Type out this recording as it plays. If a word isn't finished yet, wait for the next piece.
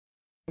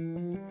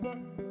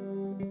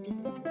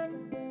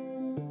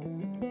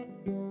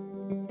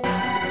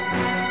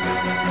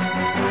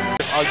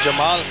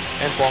Jamal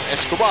and Pong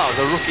Escobal,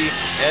 the rookie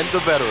and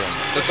the veteran.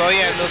 Totoo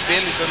yan, no,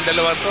 Bill? Itong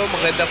dalawa to,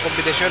 magandang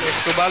kombinasyon.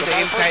 Escobal, the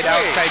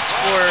inside-outside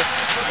scorer.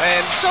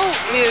 And so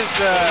is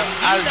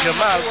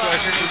Jamal to a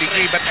certain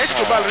degree. But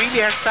Escobal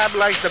really has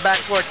stabilized the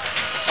backcourt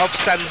of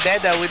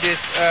Sandeda with his,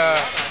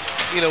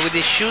 with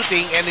his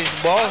shooting and his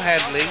ball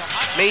handling.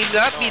 May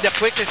not be the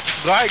quickest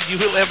guard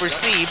you will ever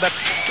see, but,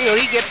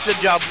 he gets the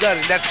job done.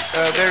 And that's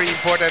very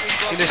important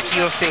in the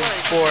scheme of things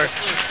for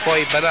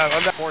Poy Banal.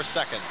 4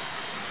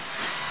 seconds.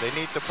 They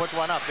need to put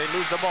one up. They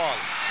lose the ball.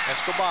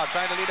 Escobal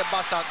trying to lead a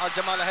bust out.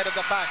 Jamal ahead of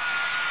the pack.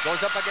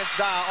 Goes up against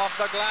Da. Off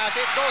the glass.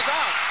 It goes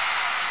out.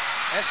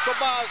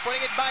 Escobal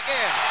putting it back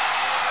in.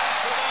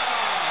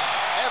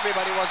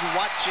 Everybody was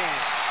watching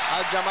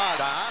Jamal.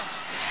 Da.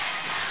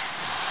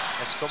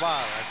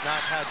 Escobal has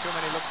not had too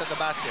many looks at the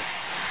basket.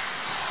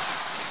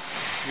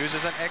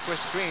 Uses an equi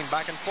screen.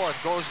 Back and forth.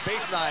 Goes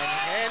baseline.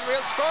 And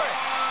will score it.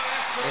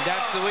 And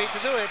that's the way to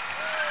do it.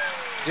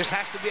 Just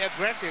has to be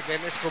aggressive, and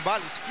Escobal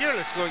is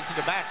fearless going to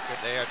the basket.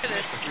 They are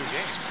missed a few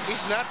games.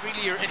 He's not really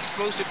your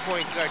explosive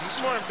point guard.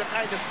 He's more of the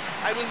kind of,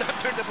 I will not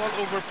turn the ball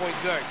over point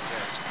guard.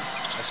 Yes.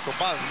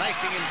 Escobal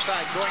knifing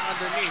inside, going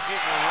underneath.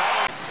 It will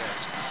rattle. Yes.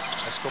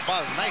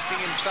 Escobal knifing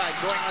inside,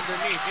 going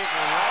underneath. It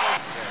will rattle.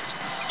 Yes.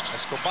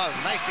 Escobal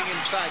knifing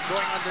inside,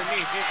 going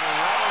underneath. It will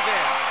rattle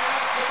in.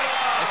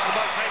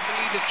 Escobal trying to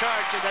lead the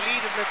charge, and the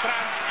lead of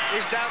Letran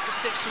is down to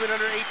 6 with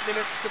under 8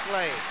 minutes to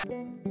play.